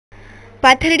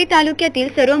पाथर्डी तालुक्यातील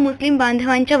सर्व मुस्लिम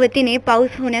बांधवांच्या वतीने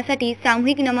पाऊस होण्यासाठी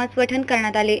सामूहिक नमाज पठण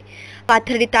करण्यात आले।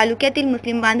 पाथर्डी तालुक्यातील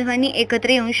मुस्लिम बांधवांनी एकत्र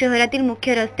येऊन शहरातील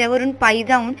मुख्य रस्त्यावरून पायी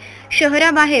जाऊन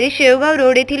शहराबाहेर शेवगाव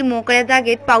रोड येथील मोकळ्या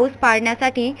जागेत पाऊस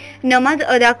पाडण्यासाठी नमाज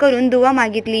अदा करून दुआ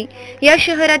मागितली। या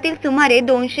शहरातील सुमारे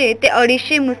 200 ते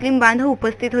 250 मुस्लिम बांधव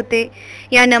उपस्थित होते।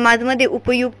 या नमाजमध्ये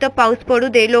उपयुक्त पाऊस पडू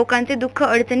दे, लोकांचे दुःख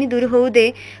अडचणी दूर होऊ दे,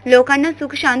 लोकांना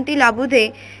सुख शांती लाभू दे,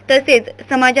 तसेच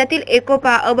समाजातील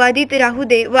एकोपा अबाधित राहू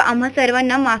दे व आम्हा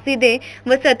सर्वांना माफी दे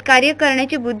व सत्कार्य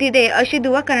करण्याची बुद्धी दे अशी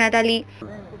दुआ करण्यात आली।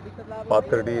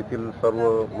 पाथर्डी येथील सर्व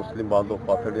मुस्लिम बांधव,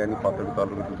 पाथर्डी आणि पाथर्डी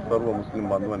तालुक्यातील सर्व मुस्लिम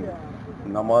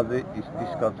बांधवांनी नमाज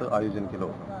इस्तिस्काचं आयोजन केलं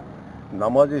होतं।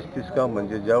 नमाज इस्तिस्का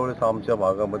म्हणजे ज्यावेळेस आमच्या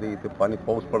भागामध्ये इथे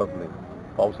पाऊस पडत नाही,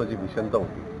 पावसाची भीषणता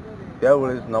होती,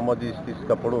 त्यावेळेस नमाज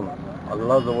इस्तिस्का पडून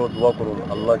अल्लाहजवळ दुआ करून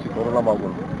अल्लाहची करुणा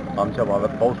मागून आमच्या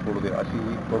भागात पाऊस पडू दे अशी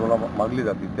ही करुणा मागली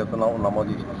जाते। त्याचं नाव नमाज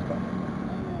इस्तिस्का।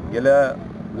 गेल्या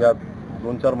या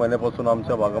 2-4 महिन्यापासून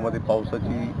आमच्या भागामध्ये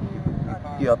पावसाची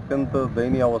इतकी अत्यंत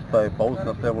दयनीय अवस्था आहे। पाऊस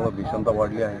नसल्यामुळे भीषणता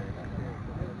वाढली आहे,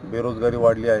 बेरोजगारी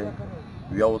वाढली आहे,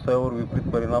 व्यवसायावर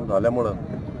विपरीत परिणाम झाल्यामुळे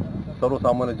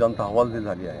सर्वसामान्य जनता हवालदिल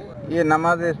झाली आहे। ये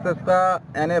नमाज इस्तिस्का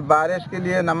यानी बारिश के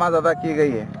लिए नमाज अदा की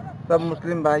गई है। सब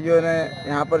मुस्लिम भाइयों ने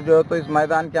यहाँ पर जो है तो इस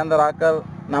मैदान के अंदर आकर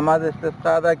नमाज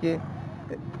इस्तिस्का अदा की,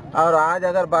 और आज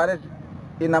अगर बारिश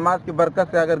की नमाज की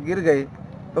बरकत से अगर गिर गई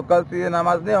तो कल से ये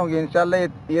नमाज नहीं होगी। इंशाल्लाह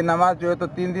ये नमाज जो है तो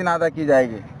 3 दिन अदा की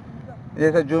जाएगी,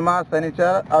 जैसे जुमा,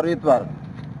 शनिचर और इतवार,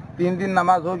 3 दिन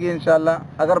नमाज होगी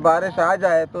इंशाल्लाह। अगर बारिश आ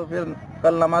जाए तो फिर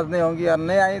कल नमाज नहीं होगी, और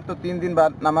नहीं आई तो 3 दिन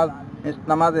बाद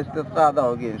नमाज इस्तिस्का अदा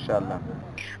होगी इंशाल्लाह।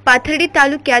 पाथर्डी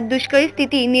तालुक्यात दुष्काळी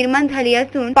स्थिती निर्माण झाली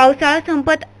असून पावसाळा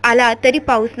संपत आला तरी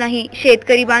पाऊस नाही।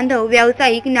 शेतकरी बांधव,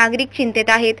 व्यावसायिक, नागरिक चिंतेत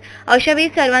आहेत। अशावेळी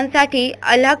सर्वांसाठी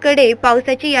अल्लाहकडे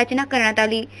पावसाची याचना करण्यात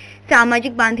आली।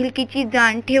 सामाजिक बांधिलकीची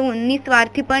जाण ठेवून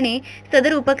निस्वार्थीपणे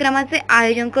सदर उपक्रमाचे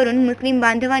आयोजन करून मुस्लिम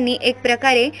बांधवांनी एक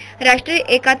प्रकारे राष्ट्रीय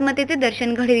एकात्मतेचे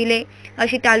दर्शन घडविले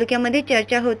अशी तालुक्यामध्ये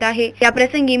चर्चा होत आहे। या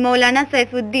प्रसंगी मौलाना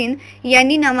सैफुद्दीन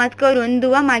यांनी नमाज करून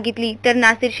दुआ मागितली, तर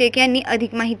नासिर शेख यांनी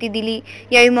अधिक माहिती दिली।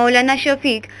 यावेळी मौलाना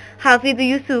शफीक, हाफिज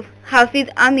युसुफ, हाफिज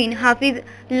आमीन, हाफिज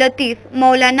लतीफ,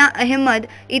 मौलाना अहमद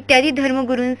इत्यादी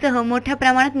धर्मगुरूंसह मोठ्या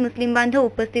प्रमाणात मुस्लिम बांधव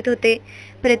उपस्थित होते।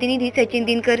 प्रतिनिधी सचिन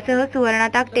दिनकरसह सुवर्णा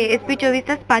ताकटे,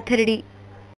 SP24 पाथर्डी।